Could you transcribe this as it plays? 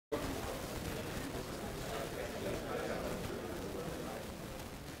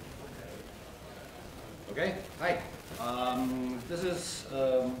Okay, hi. This is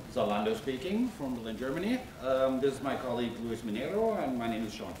Zalando speaking from Berlin, Germany. This is my colleague Luis Minero, and my name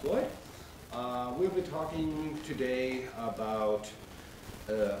is Sean Floyd. We'll be talking today about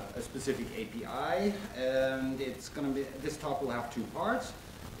a specific API, and it's going to be, this talk will have two parts.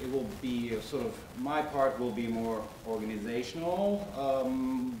 It will be sort of, my part will be more organizational,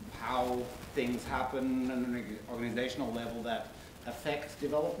 how things happen on an organizational level that affects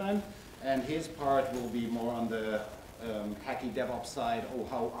development. And his part will be more on the hacky DevOps side. Oh,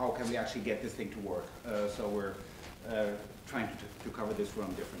 how can we actually get this thing to work? So we're trying to cover this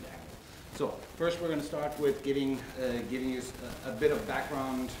from different angles. So first, we're going to start with giving you a bit of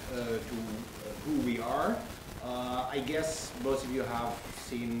background to who we are. I guess most of you have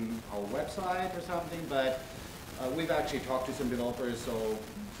seen our website or something, but we've actually talked to some developers, so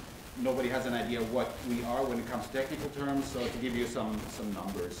nobody has an idea what we are when it comes to technical terms. So to give you some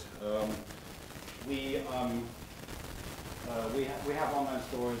numbers, we have online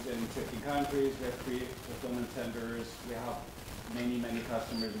stores in 15 countries. We have 3 fulfillment centers. We have many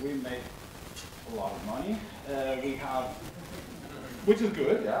customers. We make a lot of money. We have, which is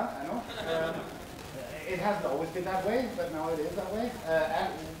good, yeah, I know. It hasn't always been that way, but now it is that way.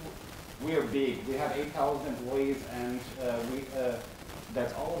 And we are big. We have 8,000 employees, and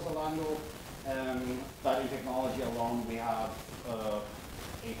that's all of Zalando, but in technology alone we have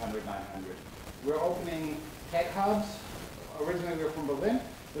 800, 900. We're opening tech hubs. Originally we were from Berlin,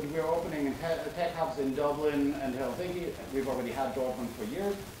 but we're opening in tech hubs in Dublin and Helsinki. We've already had Dortmund for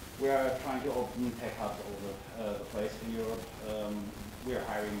years. We're trying to open tech hubs all over the place in Europe. We're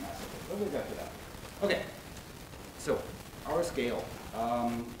hiring massively, but we'll get to that. Okay, so our scale.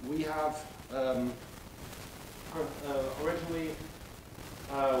 We have originally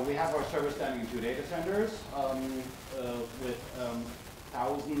we have our servers standing in 2 data centers with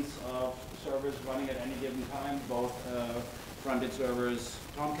thousands of servers running at any given time, both fronted servers,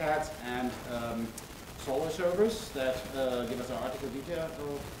 Tomcats, and Solr servers that give us our article detail.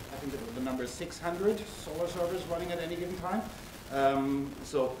 I think the number is 600 Solr servers running at any given time.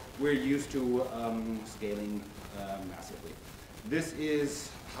 So we're used to scaling massively. This is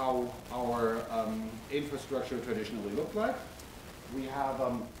how our infrastructure traditionally looked like. We have,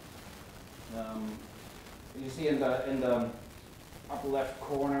 you see in the upper left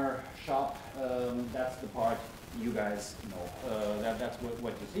corner shop, that's the part you guys know. That's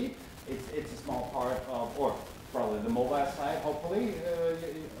what you see. It's a small part of, or probably the mobile side, hopefully.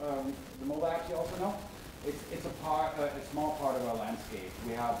 The mobile apps you also know. It's a small part of our landscape.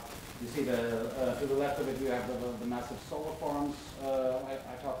 We have, you see to the left of it, we have the massive solar farms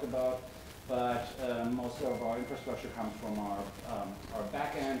I talked about. But most of our infrastructure comes from our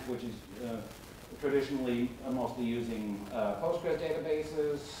backend, which is traditionally mostly using Postgres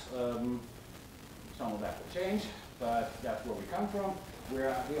databases. Some of that will change, but that's where we come from. We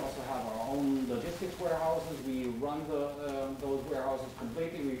also have our own logistics warehouses. We run those warehouses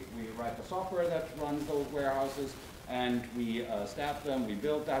completely. We write the software that runs those warehouses, and we staff them. We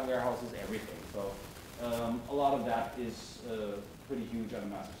build that warehouses, everything. So a lot of that is pretty huge on a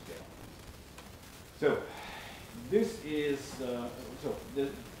massive scale. So this is, so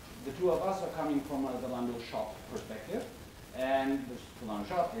the two of us are coming from a Zalando shop perspective. And the Zalando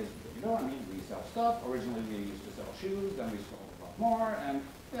shop is, you know, I mean, we sell stuff. Originally we used to sell shoes, then we sold a lot more. And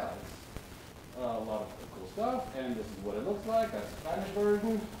yeah, it's a lot of cool stuff. And this is what it looks like. That's the Spanish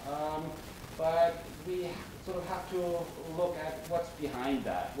version. But we sort of have to look at what's behind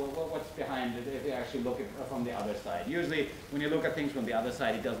that. What's behind it if you actually look at it from the other side. Usually when you look at things from the other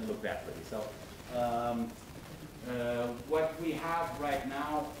side, it doesn't look that pretty. So what we have right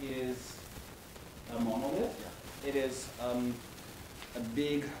now is a monolith. It is a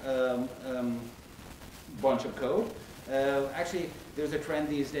big bunch of code. Actually, there's a trend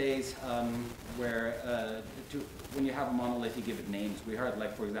these days where when you have a monolith, you give it names. We heard,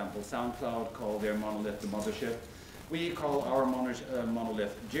 like, for example, SoundCloud call their monolith the mothership. We call our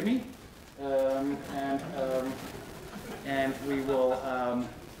monolith Jimmy. And we will,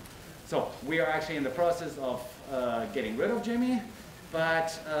 so we are actually in the process of getting rid of Jimmy,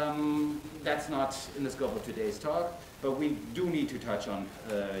 but that's not in the scope of today's talk. But we do need to touch on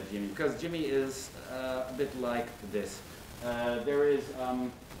Jimmy, because Jimmy is a bit like this. There is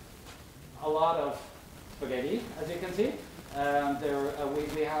a lot of spaghetti, as you can see.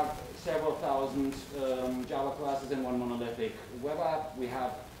 We have several thousand Java classes in one monolithic web app. We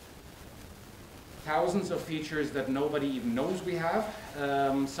have thousands of features that nobody even knows we have.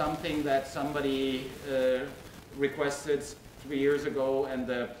 Something that somebody requested 3 years ago and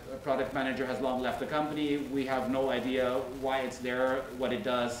the product manager has long left the company. We have no idea why it's there, what it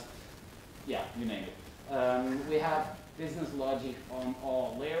does. Yeah, you name it. We have business logic on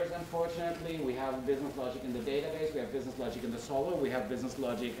all layers, unfortunately. We have business logic in the database, we have business logic in the Solr, we have business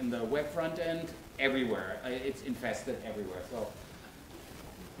logic in the web front end, everywhere. It's infested everywhere. So,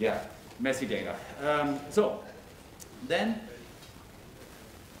 yeah, messy data.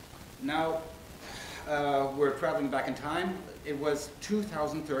 Now we're traveling back in time. It was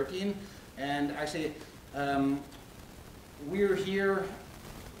 2013, and actually we're here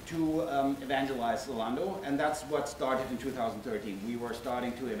to evangelize Zalando, and that's what started in 2013. We were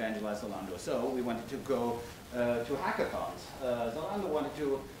starting to evangelize Zalando, so we wanted to go to hackathons. Zalando wanted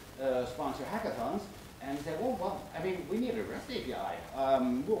to sponsor hackathons, and we said, well, I mean, we need a REST API.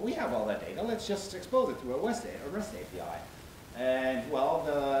 Well, we have all that data, let's just expose it through a REST API. And well,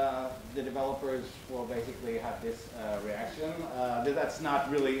 the developers will basically have this reaction. That's not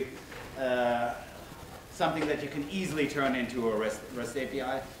really something that you can easily turn into a REST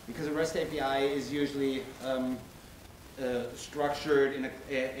API, because a REST API is usually structured in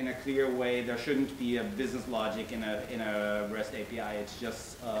a clear way. There shouldn't be a business logic in a REST API. It's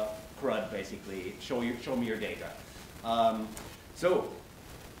just CRUD, basically. Show me your data. So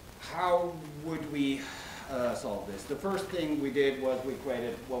how would we solve this? The first thing we did was we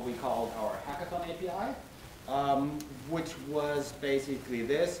created what we called our hackathon API, which was basically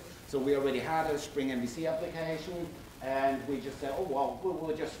this. So we already had a Spring MVC application, and we just said, oh, well,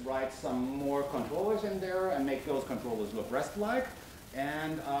 we'll just write some more controllers in there and make those controllers look REST-like.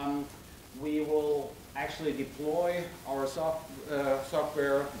 And we will actually deploy our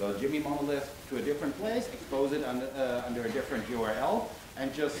software, the Jimmy monolith, to a different place, expose it under a different URL,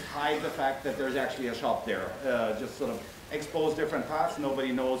 and just hide the fact that there's actually a shop there. Just sort of expose different paths.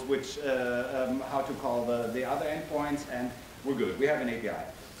 Nobody knows which, how to call the other endpoints, and we're good. We have an API.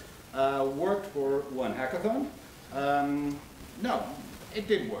 Worked for one hackathon. No, it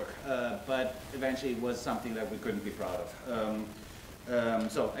did work, but eventually it was something that we couldn't be proud of.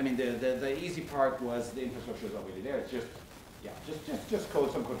 So, I mean, the easy part was the infrastructure is already there. It's just, yeah, just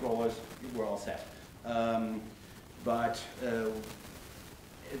code some controllers. We're all set. But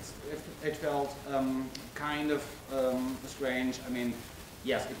it felt kind of strange. I mean,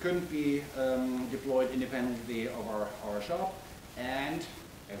 yes, it couldn't be deployed independently of our shop, and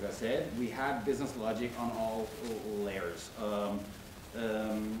as I said, we had business logic on all layers.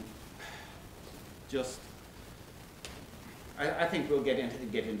 I think we'll get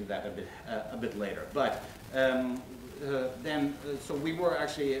into that a bit later. But so we were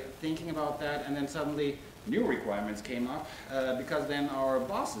actually thinking about that, and then suddenly new requirements came up because then our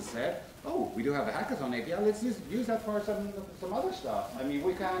bosses said, "Oh, we do have a hackathon API. Let's just use that for some other stuff." I mean,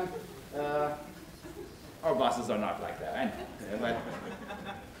 we can. Our bosses are not like that, I know, but.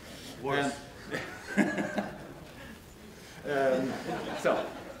 Worse. So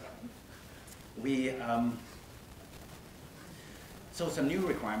we so some new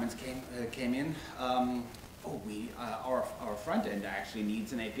requirements came in. Our front end actually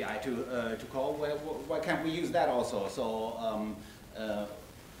needs an API to call. Why can't we use that also? So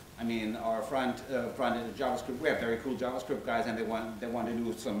I mean, our front end JavaScript. We have very cool JavaScript guys, and they want to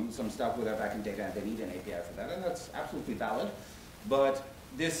do some stuff with our backend data, and they need an API for that, and that's absolutely valid. But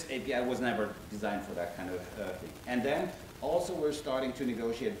this API was never designed for that kind of thing. And then also we're starting to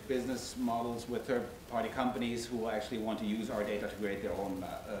negotiate business models with third-party companies who actually want to use our data to create their own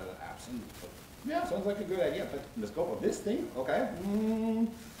apps. And yeah, sounds like a good idea, but in the scope of this thing, okay,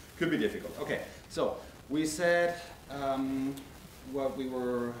 could be difficult. Okay, so we said what we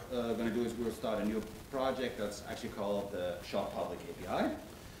were going to do is we will start a new project that's actually called the Shop Public API.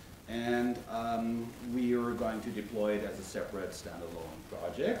 And we are going to deploy it as a separate standalone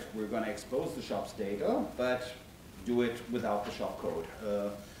project. We're going to expose the shop's data, but do it without the shop code.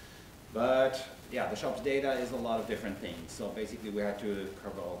 But yeah, the shop's data is a lot of different things. So basically we had to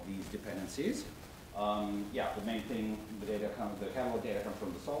cover all these dependencies. Yeah, the main thing, the catalog data comes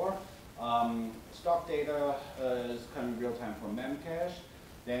from the Solr. Stock data is coming real time from Memcached.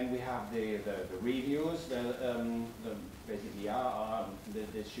 Then we have the reviews, basically,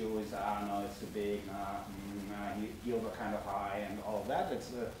 the shoe is, no, it's too big, yields are kind of high, and all of that.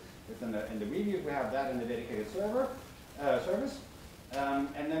 It's in the reviews, we have that in the dedicated service.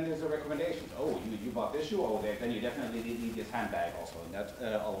 And then there's the recommendations. Oh, you bought this shoe? Oh, then you definitely need this handbag also. And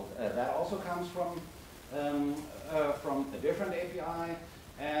that also comes from a different API.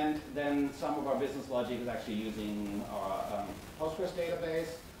 And then some of our business logic is actually using our Postgres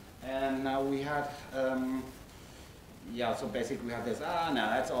database. And now we have, yeah, so basically we have this, no,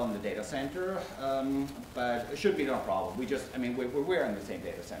 that's all in the data center, but it should be no problem. We're in the same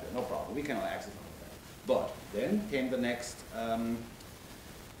data center, no problem. We can access it. But then came the next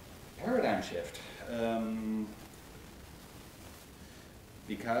paradigm shift.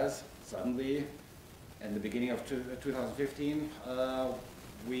 Because suddenly, in the beginning of 2015,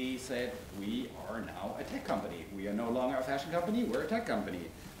 we said we are now a tech company. We are no longer a fashion company, we're a tech company.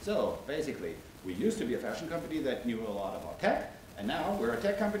 So basically, we used to be a fashion company that knew a lot about tech, and now we're a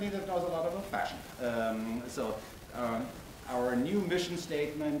tech company that knows a lot about fashion. Our new mission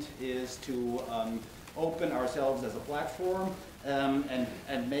statement is to open ourselves as a platform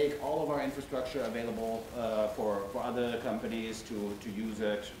and make all of our infrastructure available for other companies to use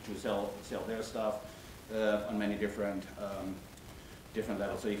it, to sell their stuff on many different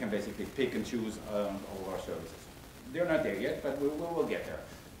levels. So you can basically pick and choose all of our services. They're not there yet, but we will get there.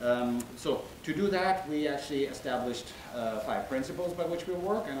 So to do that, we actually established 5 principles by which we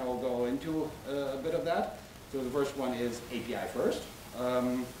work, and I will go into a bit of that. So the first one is API first.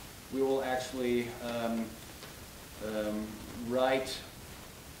 We will actually write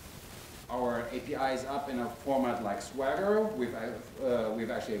our APIs up in a format like Swagger.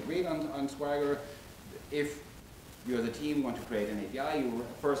 We've actually agreed on Swagger. If you're the team, want to create an API, you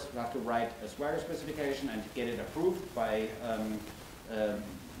first have to write a Swagger specification and get it approved by,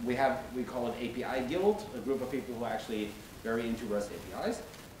 we call it API Guild, a group of people who are actually very into REST APIs.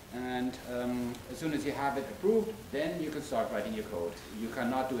 And as soon as you have it approved, then you can start writing your code. You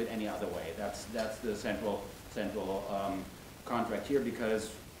cannot do it any other way. That's the central contract here,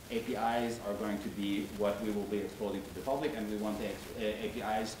 because APIs are going to be what we will be exposing to the public, and we want the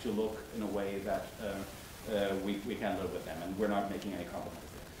APIs to look in a way that we can live with them, and we're not making any compromise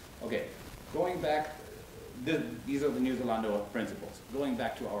there. Okay, going back, these are the new Zalando principles. Going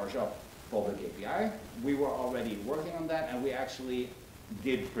back to our shop public API, we were already working on that, and we actually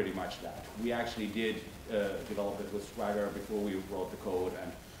did pretty much that. We actually did develop it with Swagger before we wrote the code,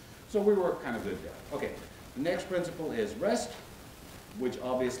 and so we were kind of good there. Okay, the next principle is REST, which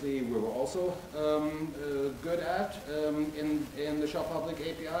obviously we were also good at in the shop public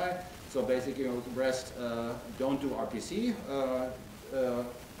API. So basically, REST, don't do RPC,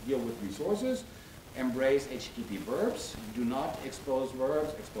 deal with resources, embrace HTTP verbs, do not expose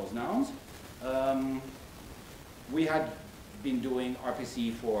verbs, expose nouns. We had been doing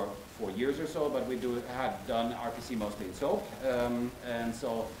RPC for 4 years or so, but we had done RPC mostly in SOAP, and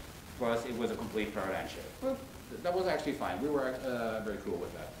so for us it was a complete paradigm shift. But that was actually fine. We were very cool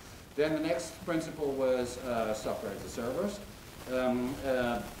with that. Then the next principle was software as a service.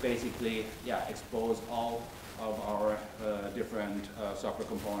 Basically, yeah, expose all of our different software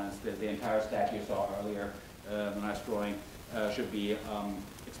components. The entire stack you saw earlier, the nice drawing, should be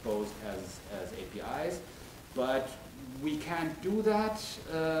exposed as APIs. But we can't do that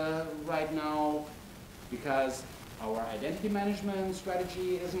right now because our identity management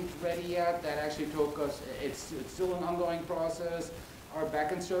strategy isn't ready yet. That actually took us, it's still an ongoing process. Our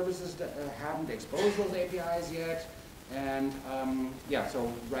backend services haven't exposed those APIs yet. And yeah,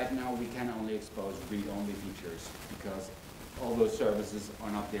 so right now we can only expose read-only features because all those services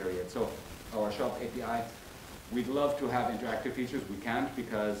are not there yet. So our shop API, we'd love to have interactive features. We can't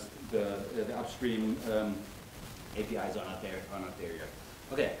because the upstream APIs are not there yet.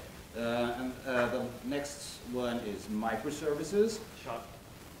 Okay, and the next one is microservices. Shot.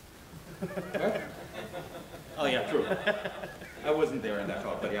 What? Oh yeah, true. I wasn't there in that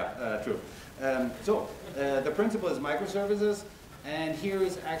talk, but yeah, true. So the principle is microservices, and here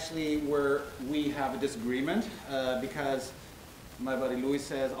is actually where we have a disagreement because my buddy Luis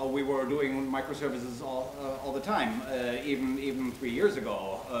says, oh, we were doing microservices all the time, even 3 years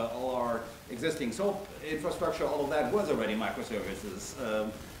ago. All our existing SOAP infrastructure, all of that was already microservices.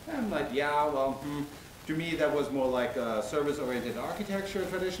 And I'm like, yeah, well, to me that was more like a service-oriented architecture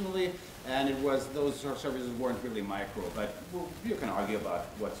traditionally, and it was, those services weren't really micro, but you can argue about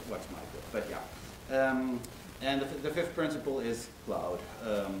what's micro, but yeah. And the fifth principle is cloud.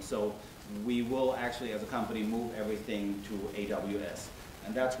 So we will actually, as a company, move everything to AWS.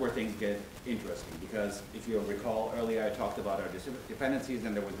 And that's where things get interesting, because if you recall earlier, I talked about our dependencies,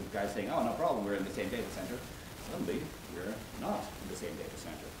 and there was this guy saying, oh, no problem, we're in the same data center. Suddenly, we're not in the same data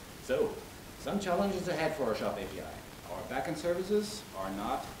center. So, some challenges ahead for our shop API. Our backend services are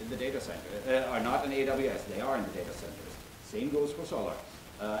not in the data center, are not in AWS, they are in the data centers. Same goes for Solr.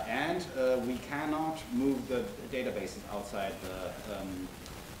 And we cannot move the databases outside the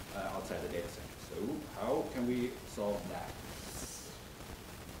data center. So how can we solve that?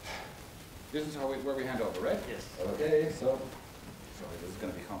 This is where we hand over, right? Yes. Okay, so sorry, this is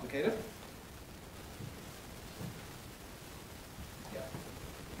going to be complicated. Yeah.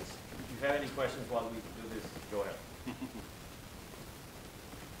 If you have any questions while we do this, go ahead.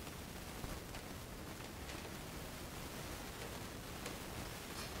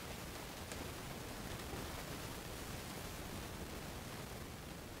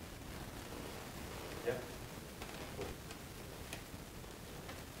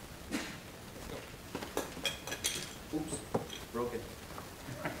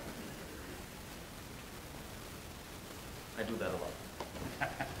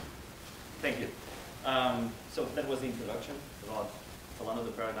 was the introduction about Zalando,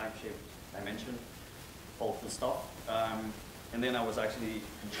 the paradigm shift I mentioned, all full stop. And then I was actually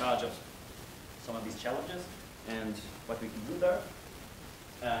in charge of some of these challenges and what we can do there.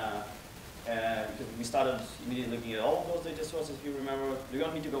 Because we started immediately looking at all of those data sources, if you remember. Do you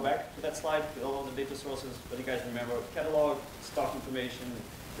want me to go back to that slide with all of the data sources? But you guys remember catalog, stock information,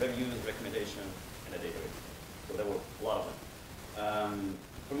 reviews, recommendation, and a database. So there were a lot of them.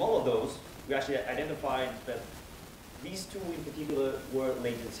 From all of those, we actually identified that these two in particular were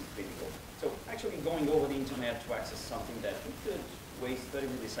latency critical. So actually going over the internet to access something that we could waste 30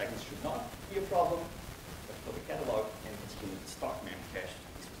 milliseconds should not be a problem. But for the catalog and particularly the stock Memcached,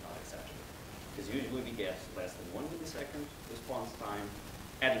 this was not acceptable. Because usually we get less than 1 millisecond response time.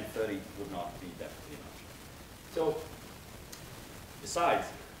 Adding 30 would not be definitely an option. So besides,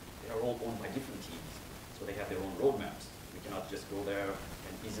 they are all owned by different teams. So they have their own roadmaps. We cannot just go there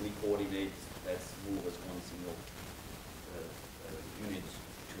and easily coordinate, let's move as one single unit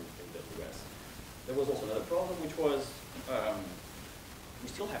to AWS. There was also another problem, which was we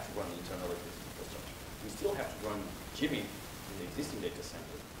still have to run the internal infrastructure. We still have to run Jimmy in the existing data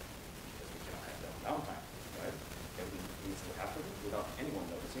center because we cannot have that downtime, right? Everything needs to happen without anyone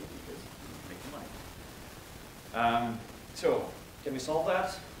noticing because we need to make money. So can we solve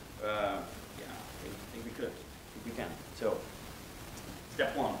that? Yeah, I think we could. I think we can. So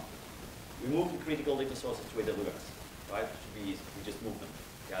step one, we move the critical data sources to AWS. Right? It should be easy. We just move them.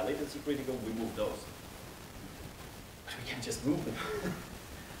 Yeah, latency critical, we move those. But we can't just move them.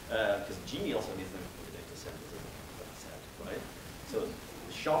 Because Genie also needs them for the data centers, as I said, right? So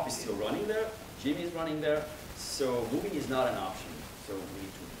the shop is still running there, Genie is running there, so moving is not an option. So we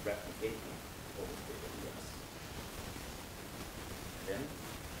need to replicate them over to AWS. Then,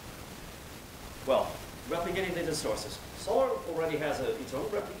 well, replicating data sources. Solr already has its own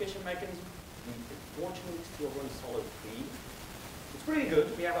replication mechanism. We unfortunately still run Solr 3. It's pretty good.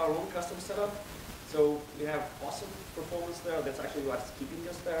 We have our own custom setup. So we have awesome performance there. That's actually what's keeping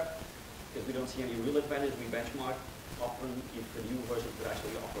us there. Because we don't see any real advantage. We benchmark often if the new version could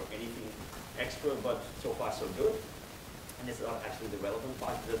actually offer anything extra, but so far so good. And it's not actually the relevant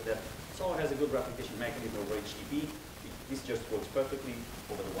part that Solr has a good replication mechanism over HTTP. This just works perfectly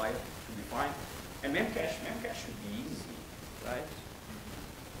over the wire. Should be fine. And Memcached should be easy, right?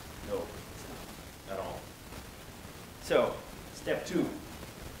 No. At all. So, step two,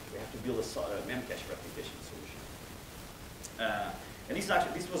 we have to build a Memcached replication solution. And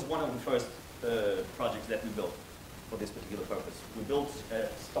this was one of the first projects that we built for this particular purpose. We built a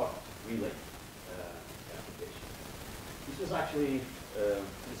stock relay application. This was actually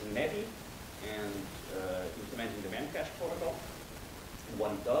using Netty and implementing the Memcached protocol. And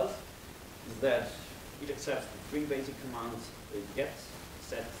what it does is that it accepts the three basic commands: gets,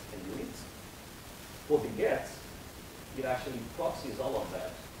 sets, and deletes. For the gets, it actually proxies all of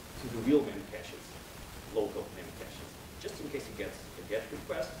that to the real Memcaches, local Memcaches. Just in case it gets a get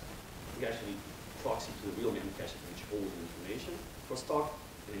request, we actually proxy to the real Memcaches which hold the information for stock,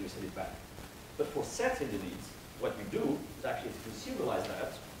 and then we send it back. But for sets and deletes, what we do is actually to serialize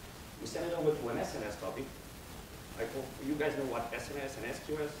that, we send it over to an SNS topic. You guys know what SNS and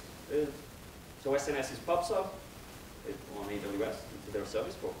SQS is? So SNS is PubSub on AWS, it's their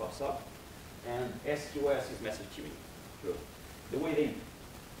service for PubSub. And SQS is message queuing. Good. The way they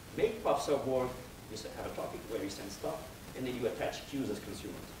make PubSub work, you have a topic where you send stuff, and then you attach queues as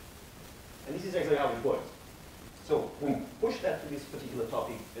consumers. And this is exactly how it works. So we push that to this particular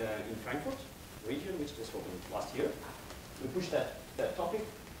topic in Frankfurt region, which just opened last year. We push that topic,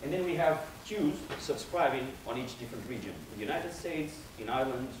 and then we have queues subscribing on each different region. In the United States, in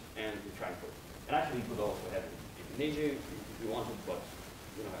Ireland, and in Frankfurt. And actually, we could also have it in Asia if we wanted, but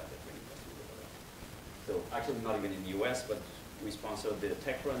we don't have that many customers over there. So actually, not even in the US, but we sponsored the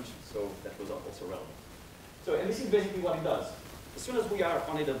TechCrunch, so that was also relevant. So, and this is basically what it does. As soon as we are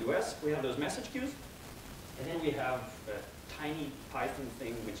on AWS, we have those message queues, and then we have a tiny Python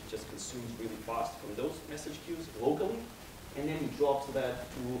thing which just consumes really fast from those message queues locally, and then it drops that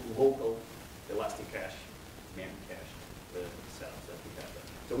to local Elasticache, Memcached setups that we have there.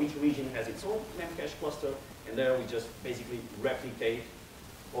 So each region has its own Memcached cluster, and there we just basically replicate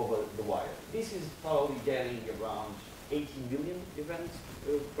over the wire. This is probably getting around 80 million events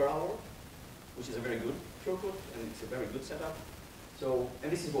per hour, which is a very good throughput, and it's a very good setup. So,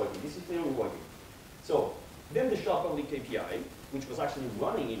 and this is working. This is clearly working. So, then the shop public API, which was actually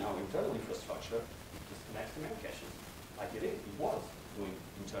running in our internal infrastructure, just connects to Memcached, like it was doing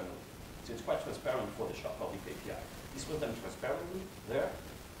internally. So it's quite transparent for the shop public API. This was done transparently there.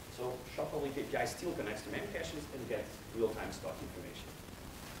 So shop public API still connects to Memcached and gets real-time stock information.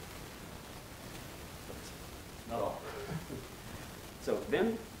 not all. So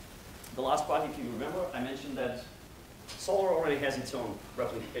then, the last part, if you remember, I mentioned that Solr already has its own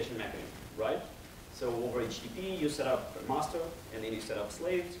replication mechanism, right? So over HTTP, you set up a master, and then you set up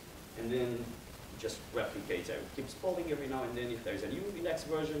slaves, and then it just replicates. It keeps polling every now and then. If there's a new index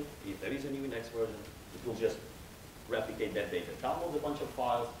version, if there is a new index version, it will just replicate that data. Download a bunch of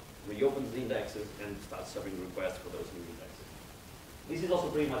files, reopens the indexes, and starts serving requests for those new indexes. This is also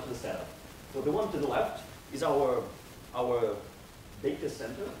pretty much the setup. So the one to the left is our data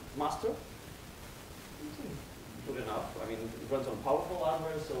center master. Good enough. I mean, it runs on powerful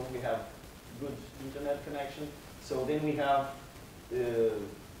hardware, so we have good internet connection. So then we have,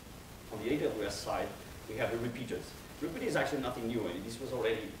 on the AWS side, we have the repeaters. Repeater is actually nothing new. I mean, this was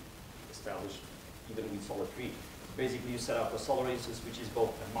already established even with Solr 3. Basically, you set up a Solr instance which is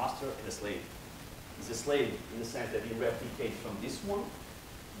both a master and a slave. It's a slave in the sense that it replicates from this one,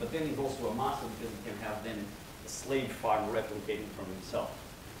 but then it's also a master because it can have then a slave farm replicating from himself.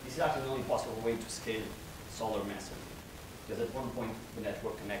 This is actually the only possible way to scale Solr massively. Because at one point, the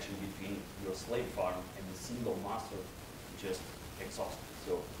network connection between your slave farm and the single master just exhausted.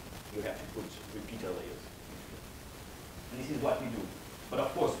 So you have to put repeater layers. And this is what we do. But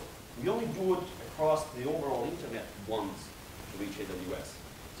of course, we only do it across the overall internet once to reach AWS.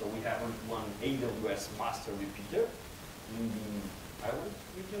 So we have one AWS master repeater in the island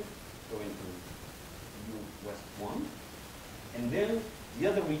region, so into US 1. And then the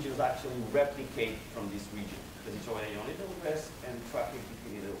other regions actually replicate from this region, because it's already on AWS, and traffic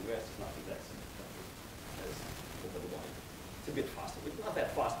between AWS is not exactly as over the line. It's a bit faster. It's not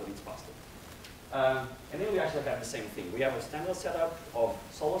that fast, but it's faster. And then we actually have the same thing. We have a standard setup of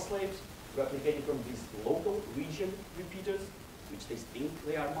Solr slaves replicating from these local region repeaters, which they think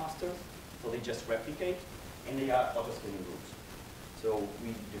they are masters, so they just replicate, and they are auto-scaling groups. So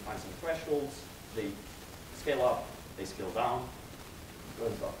we define some thresholds, they scale up, they scale down,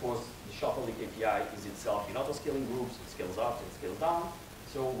 because of course the shop public API is itself in auto-scaling groups, it scales up and scales down.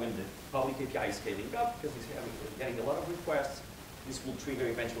 So when the public API is scaling up, because it's getting a lot of requests, this will trigger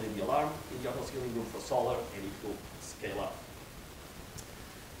eventually the alarm in the auto-scaling group for Solr, and it will scale up.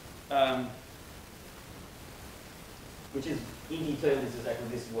 Which is, in detail,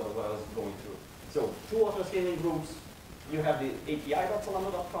 this is what I was going through. So, two auto-scaling groups, you have the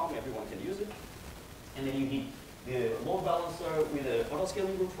api.zalando.com, everyone can use it, and then you need the load balancer with an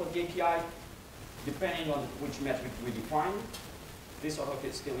auto-scaling group for the API, depending on which metric we define. This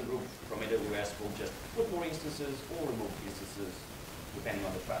auto-scaling group from AWS will just put more instances or remove instances, depending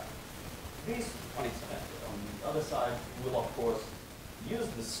on the traffic. This, on the other side, will of course use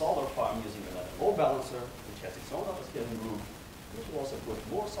the Solr farm using another load balancer, which has its own auto-scaling group, which will also put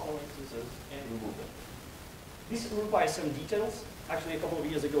more Solr instances and remove them. This requires some details. Actually, a couple of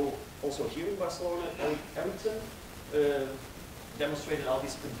years ago, also here in Barcelona, Ericsson demonstrated how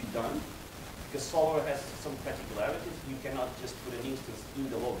this could be done. Because Solr has some particularities. You cannot just put an instance in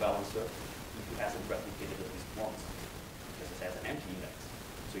the load balancer if it hasn't replicated at least once, because it has an empty index.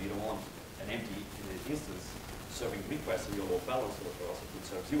 So you don't want an empty instance serving requests in your load balancer, or else it would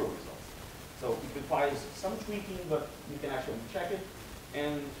serve 0 results. So it requires some tweaking, but you can actually check it,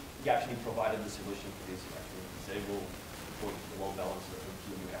 and we actually provided the solution for this. You actually disable going to the load balancer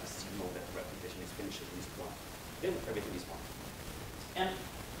until you have a signal that the replication is finished at least once. Then everything is fine. And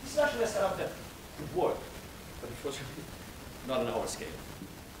this is actually a setup that could work, but unfortunately, not on our scale.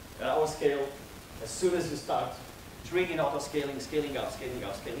 At our scale, as soon as you start triggering auto-scaling, scaling up, scaling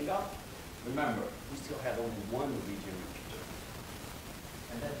up, scaling up, remember, we still had only one region repeater.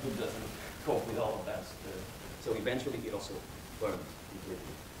 And that group doesn't cope with all of that. So eventually, it also burned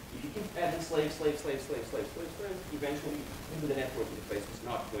completely. If you keep adding slaves, eventually, even the network interface is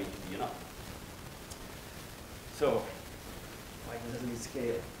not going to be enough. So, why doesn't it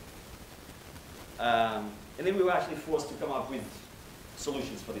scale? And then we were actually forced to come up with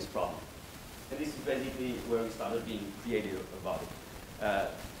solutions for this problem. And this is basically where we started being creative about it.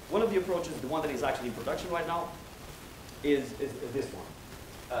 One of the approaches, the one that is actually in production right now, is this one.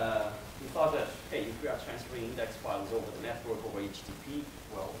 We thought that, hey, if we are transferring index files over the network, over HTTP,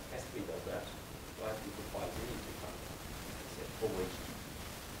 well, S3 does that, right? We put files in over HTTP.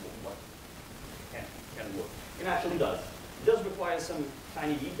 What can work. It actually does. It does require some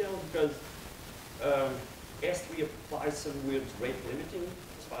tiny details because S3 applies some weird rate limiting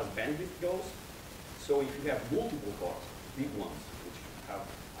as far as bandwidth goes. So if you have multiple cores, big ones, which have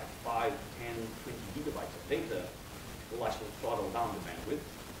like 5, 10, 20 gigabytes of data, it will actually throttle down the bandwidth,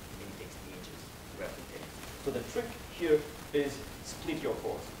 and it takes ages to replicate. So the trick here is split your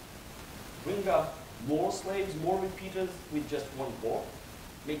cores. Bring up more slaves, more repeaters with just one core,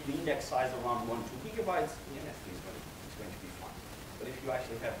 make the index size around 1, 2 gigabytes, the S3 is going to be fine. But if you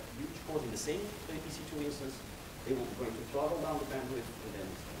actually have huge cores in the same EC2 instance, they will going to throttle down the bandwidth, and then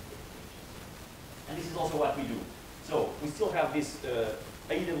it's going to get glitches. And this is also what we do. So we still have this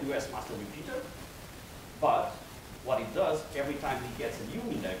AWS master repeater, but what it does, every time it gets a new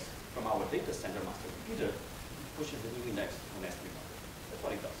index from our data center master repeater, it pushes the new index on S3 bucket. That's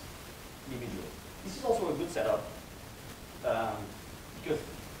what it does, individually. This is also a good setup, because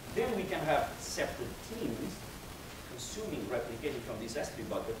then we can have separate teams consuming, replicating from this S3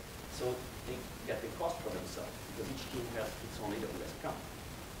 bucket, so they get the cost for themselves, because each team has its own AWS account.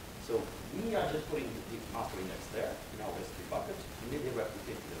 So we are just putting the master index there in our S3 bucket, and then they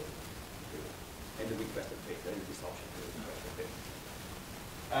replicate and the requested page. There is this option for the requested page.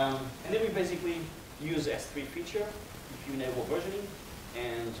 And then we basically use S3 feature if you enable versioning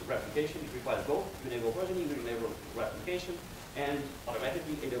and replication. It requires both. You enable versioning, you enable replication, and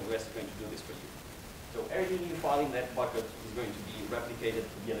automatically AWS is going to do this for you. So everything you file in that bucket is going to be replicated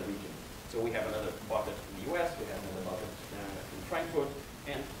to the other region. So we have another bucket in the US, we have another bucket in Frankfurt,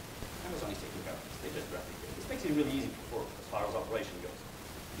 and Amazon is taking care of this. They just replicate. This makes it really easy as far as operation goes.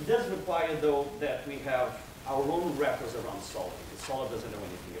 It does require, though, that we have our own wrappers around Solr, because Solr doesn't know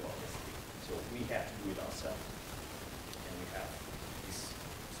anything about S3. So we have to do it ourselves. And we have this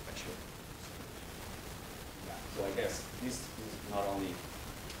special. Yeah. So I guess this is not only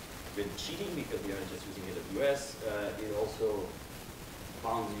with cheating, because we are just using AWS, it also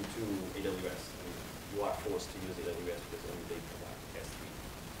bounds you to AWS. I mean, you are forced to use AWS because only they provide S3.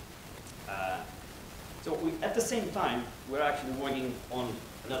 So at the same time, we're actually working on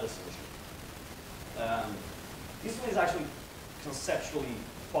another solution. This one is actually conceptually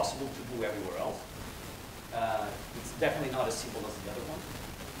possible to do everywhere else. It's definitely not as simple as the other one.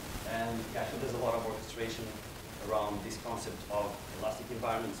 And actually there's a lot of orchestration around this concept of elastic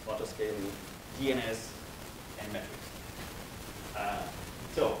environments, auto-scaling, DNS, and metrics.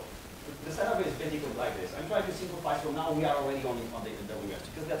 So the setup is basically like this. I'm trying to simplify, so now we are already on the AWS,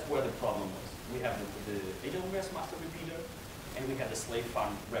 because that's where the problem was. We have the AWS master repeater, and we have the slave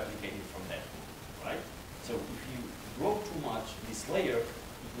farm replicating from that, right? So if you grow too much this layer,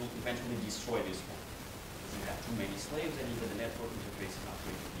 it will eventually destroy this one. Because you have too many slaves, and even the network interface is not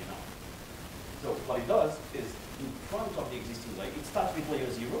going to be enough. So what it does is, in front of the existing layer, it starts with layer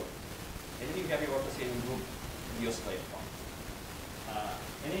 0, and then you have your auto-scaling group, your slave farm.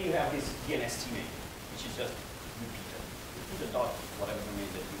 And then you have this DNS teammate, which is just repeater. Repeater dot whatever domain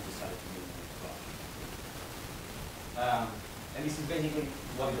that you decided to use. And this is basically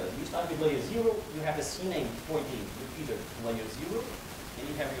what it does. You start with layer 0, you have the CNAME pointing repeater to layer 0, and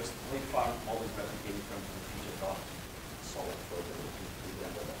you have your slave farm always replicating from repeater dot solid further to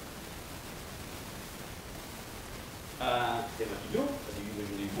render that. Then what you do, as you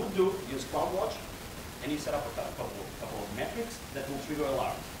usually would do, use CloudWatch, and you set up a couple of metrics that will trigger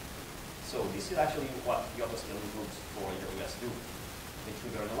alarms. So this is actually what the auto-scaling groups for AWS do. They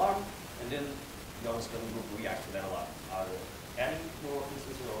trigger an alarm, and then the auto-scaling group reacts to that alarm, either adding more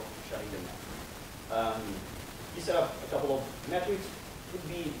instances or shutting them down. You set up a couple of metrics. Could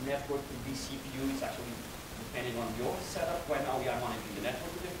be network, could be CPU. It's actually depending on your setup. Right now we are monitoring the network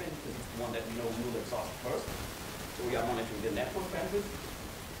interface because it's the one that we know will exhaust first. So we are monitoring the network bandwidth.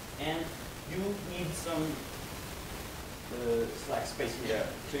 And you need some slack space in there.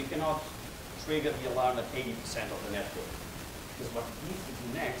 So you cannot trigger the alarm at 80% of the network. Because what it needs to do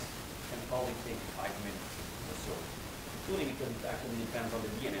next can probably take 5 minutes or so, including because it actually depends on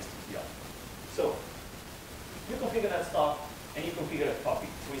the DNS TTL. So you configure that stuff and you configure a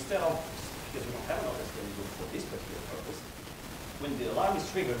copy. So instead of, because we don't have an auto-scaling group for this particular purpose, when the alarm is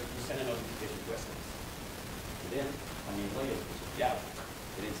triggered, you send a notification to SMS. And then on the layer, yeah,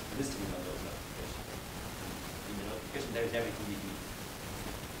 it is listening on those notifications. In the notification, there is everything you need.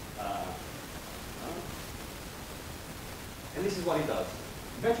 And this is what it does.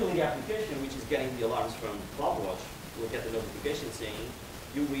 Eventually, the application, which is getting the alarms from CloudWatch, will get the notification saying,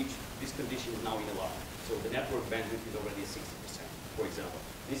 you reach this condition now in alarm. So the network bandwidth is already 60%, for example.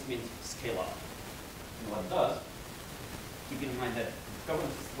 This means scale up. And what it does, keep in mind that the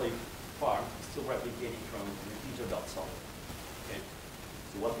current slave farm is still replicating from repeater.solid. Okay?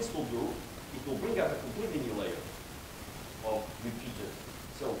 So what this will do, it will bring up a completely new layer of repeater.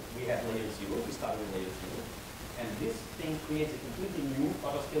 So we have layer 0, we start with layer 0. And this thing creates a completely new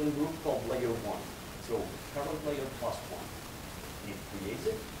auto-scaling group called layer 1. So current layer plus 1. And it creates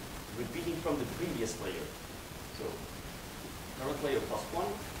it, repeating from the previous layer. So current layer plus 1,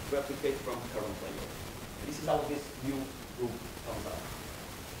 replicate from current layer. And this is how this new group comes out.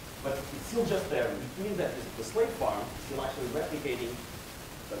 But it's still just there, which means that the slave farm is still actually replicating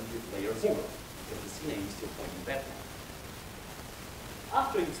done with layer 0, because the CNAME is still pointing that now.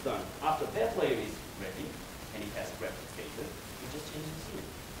 After it's done, after that layer is ready, and it has replicated, we just change the CNAME.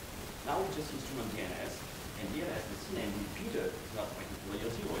 Now we just instrument DNS, and DNS, the CNAME repeater, is not pointing to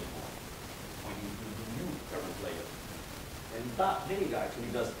layer 0 anymore. It's pointing to the new current layer. And that then it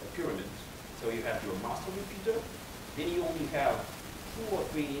actually does a pyramid. So you have your master repeater, then you only have 2 or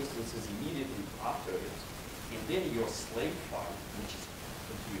 3 instances immediately after it, and then your slave file, which is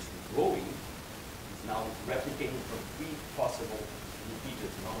continuously growing, is now replicating from 3 possible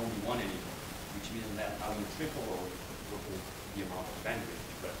repeaters, not only 1 anymore, which means that now you triple or quadruple the amount of bandwidth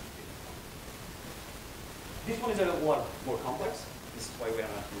replicated. This one is a lot more complex. This is why we are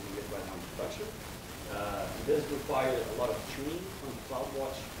not using it right now in production. It does require a lot of tuning on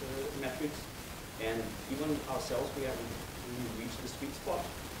CloudWatch metrics, and even ourselves, we haven't really reached the sweet spot.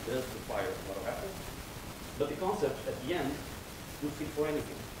 It does require a lot of effort. But the concept at the end will fit for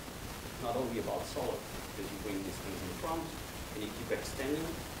anything. It's not only about Solr, because you bring these things in front, and you keep extending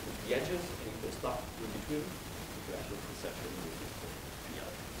with the edges, and you put stuff in between, you can actually conceptually use this for any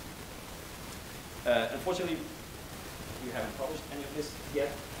other things. Unfortunately, we haven't published any of this yet.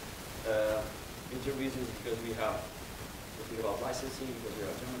 Major reasons because we have to think about licensing, because we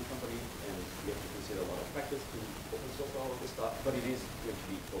are a German company, and we have to consider a lot of factors to open source all of this stuff, but it is going to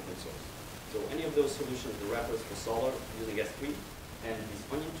be open source. So any of those solutions, the wrappers for Solr using S3, and this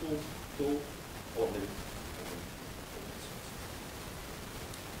Onion tool, all of them open source.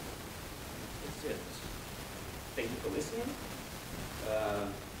 That's it. Thank you for listening.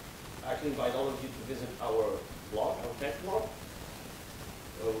 I actually invite all of you to visit our blog, our tech blog.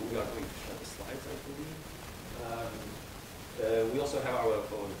 We are going to share the slides, I believe. We also have our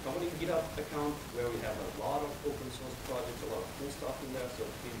own company GitHub account where we have a lot of open source projects, a lot of cool stuff in there, so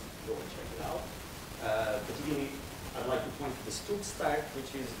please go and check it out. Particularly, I'd like to point to the Stood Stack, which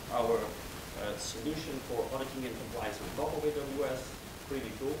is our solution for auditing and compliance on top of AWS.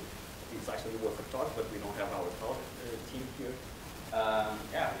 Pretty cool. It's actually worth a talk, but we don't have our cloud team here.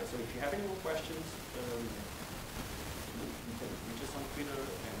 Yeah, so if you have any more questions, you can reach us on Twitter,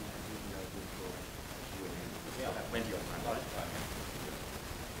 and I think we are good for Q&A. Yeah, plenty of time, right?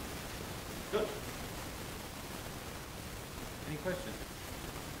 Good. Any questions?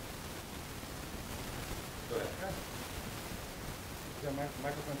 Go ahead. Yeah,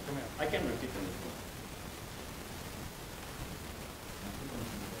 microphone's coming up. I can repeat them as well.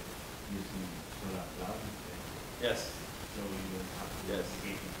 Using Solr Cloud instead. Yes. So you don't have to Yes.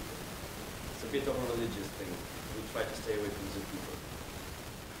 engage with people. It's a bit of a religious thing. We try to stay away from zookeeper.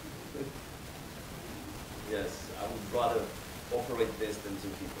 Yes, I would rather operate this than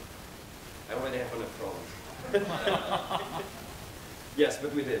zookeeper. I already have enough problems. Yes,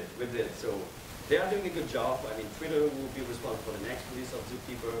 but we did. So they are doing a good job. I mean, Twitter will be responsible for the next release of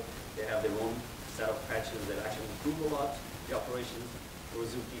Zookeeper. They have their own set of patches that actually improve a lot the operations for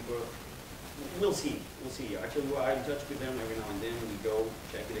Zookeeper. We'll see. Actually, we are in touch with them every now and then. We go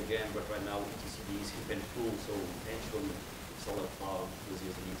check it again, but right now ETCD is hip and full, so eventually Solr Cloud will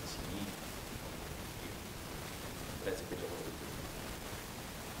use an ETCD. That's a bit of a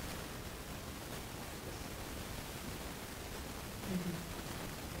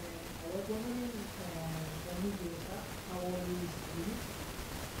I was wondering when you do that, how old is Jimmy?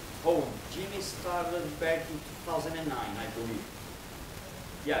 Oh, Jimmy started back in 2009, I believe.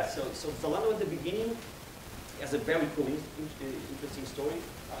 Yeah, so Zalando at the beginning has a very cool, interesting story.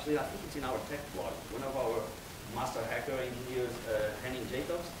 Actually, I think it's in our tech blog. One of our master hacker engineers, Henning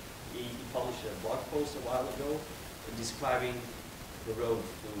Jacobs, he published a blog post a while ago describing the road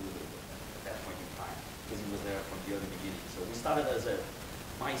to at that point in time, because he was there from the early beginning. So we started as a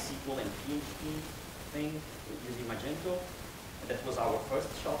MySQL and PHP thing using Magento, and that was our first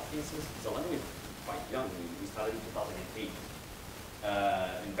shop instance. Zalando is quite young. We started in 2008.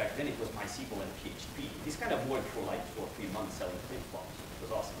 And back then it was MySQL and PHP. This kind of worked for like 2 or 3 months selling flip-flops. It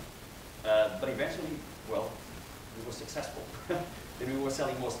was awesome. But eventually, well, we were successful. Then we were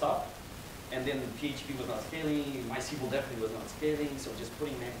selling more stuff. And then PHP was not scaling, MySQL definitely was not scaling, so just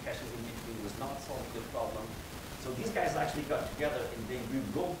putting Memcached in between was not solving the problem. So these guys actually got together and they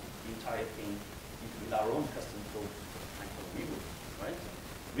rewrote the entire thing with our own custom code, called Reboot, right?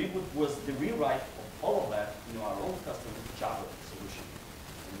 Reboot was the rewrite of all of that in our own custom Java solution.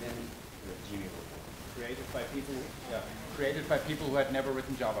 And then Jimmy wrote it. Created by people who had never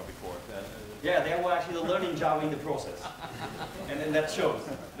written Java before. Yeah, they were actually learning Java in the process. And then that shows.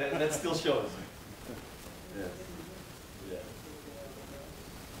 That still shows. Yes. Yeah.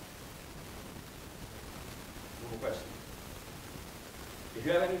 No more questions. If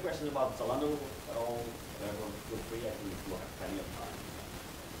you have any questions about Zalando at all, whatever, feel free. I think we'll have plenty of time.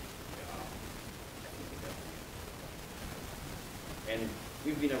 And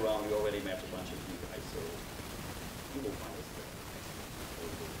we've been around, we already met a bunch of you guys, so you will find us there.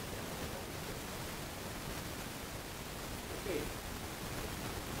 Okay.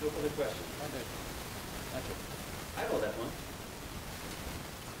 No further questions? Okay. That's it. I know that one.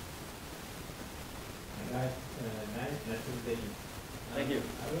 Guys, nice presentation. Thank you.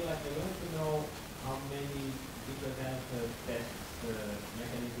 I would like to know how many different kinds of test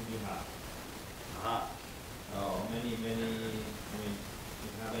mechanisms you have. Aha. How many, I mean,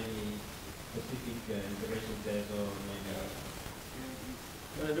 you have any specific integration tests or maybe?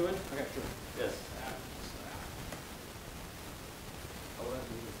 You want to do it? Okay, sure. Yes.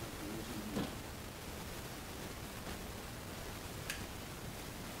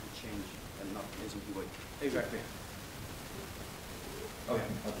 Change and not using keyword. Exactly. Okay,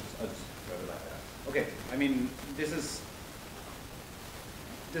 I'll just go to that. Okay, I mean, this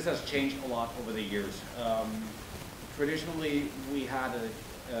has changed a lot over the years. Traditionally, we had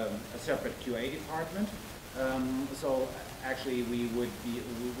a separate QA department. So actually, we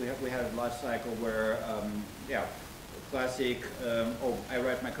had a life cycle where, yeah, classic. Oh, I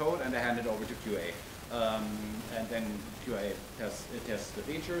write my code and I hand it over to QA, and then QA tests the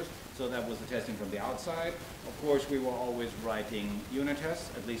features. So that was the testing from the outside. Of course, we were always writing unit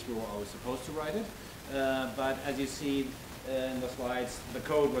tests. At least we were always supposed to write it. But as you see in the slides, the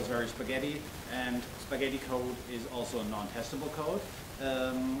code was very spaghetti, and spaghetti code is also non-testable code.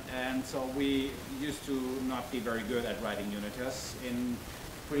 And so we used to not be very good at writing unit tests. In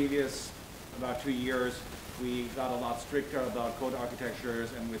previous about 2 years, we got a lot stricter about code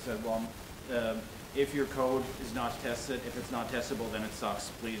architectures, and we said, well, if your code is not tested, if it's not testable, then it sucks.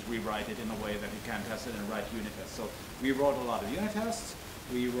 Please rewrite it in a way that you can test it and write unit tests. So we wrote a lot of unit tests.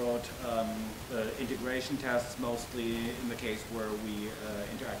 We wrote integration tests, mostly in the case where we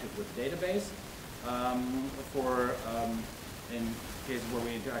interacted with the database. In cases where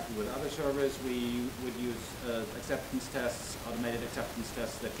we interacted with other servers, we would use acceptance tests, automated acceptance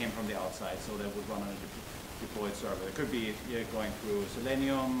tests that came from the outside, so they would run on a deployed server. It could be going through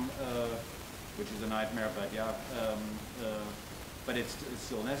Selenium, which is a nightmare, but yeah, but it's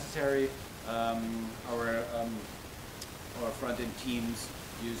still necessary. Our front-end teams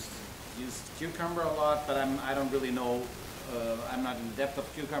used Cucumber a lot, but I don't really know. I'm not in the depth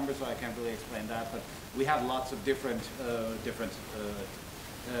of Cucumber, so I can't really explain that. But we have lots of different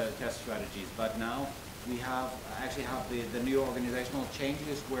test strategies. But now we actually have the new organizational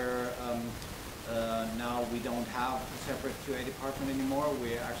changes where now we don't have a separate QA department anymore.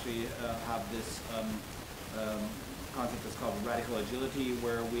 We actually have this concept that's called radical agility,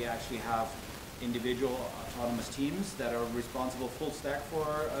 where we actually have individual autonomous teams that are responsible full stack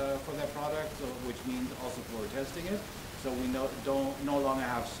for their product, so, which means also for testing it. So we no longer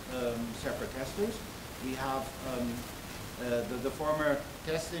have separate testers. We have the former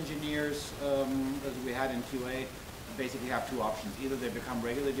test engineers that we had in QA basically have two options. Either they become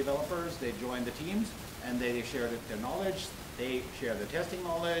regular developers, they join the teams, and they share their knowledge. They share the testing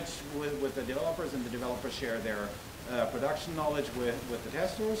knowledge with the developers, and the developers share their production knowledge with the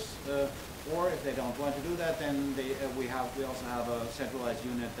testers. Or if they don't want to do that, then we also have a centralized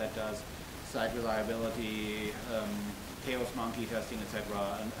unit that does site reliability, chaos monkey testing,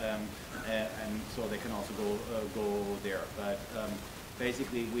 etc. And so they can also go there. But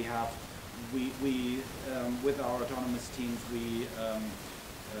basically, we with our autonomous teams, we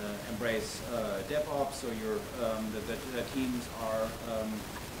embrace DevOps. So the teams are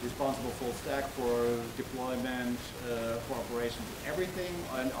responsible full stack for deployment, for operations, everything,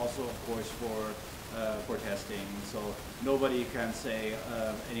 and also of course for testing. So nobody can say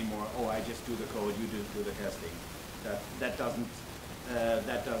anymore, oh, I just do the code, you do the testing. That doesn't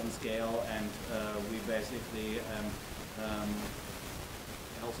scale, and we basically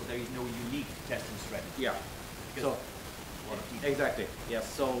And also there is no unique testing strategy. yeah. Because So exactly,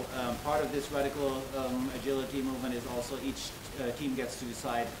 yes. So part of this radical agility movement is also each team gets to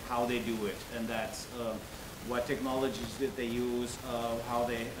decide how they do it, and that's what technologies that they use, how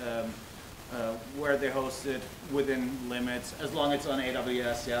they, where they host it within limits, as long as it's on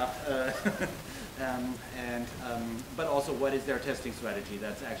AWS, yeah. But also what is their testing strategy?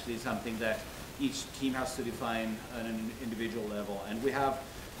 That's actually something that each team has to define on an individual level, and we have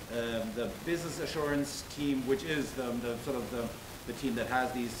the business assurance team, which is the team that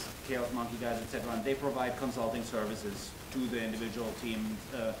has these chaos monkey guys, etc. And they provide consulting services to the individual team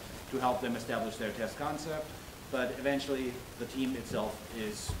to help them establish their test concept. But eventually, the team itself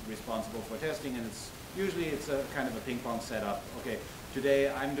is responsible for testing, and it's a kind of a ping pong setup. Okay, today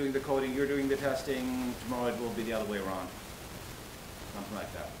I'm doing the coding, you're doing the testing. Tomorrow it will be the other way around, something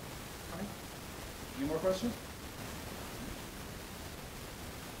like that. All right. Any more questions?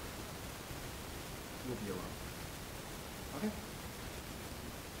 will be around. Okay.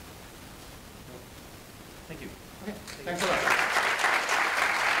 Thank you. Okay. Thanks a lot.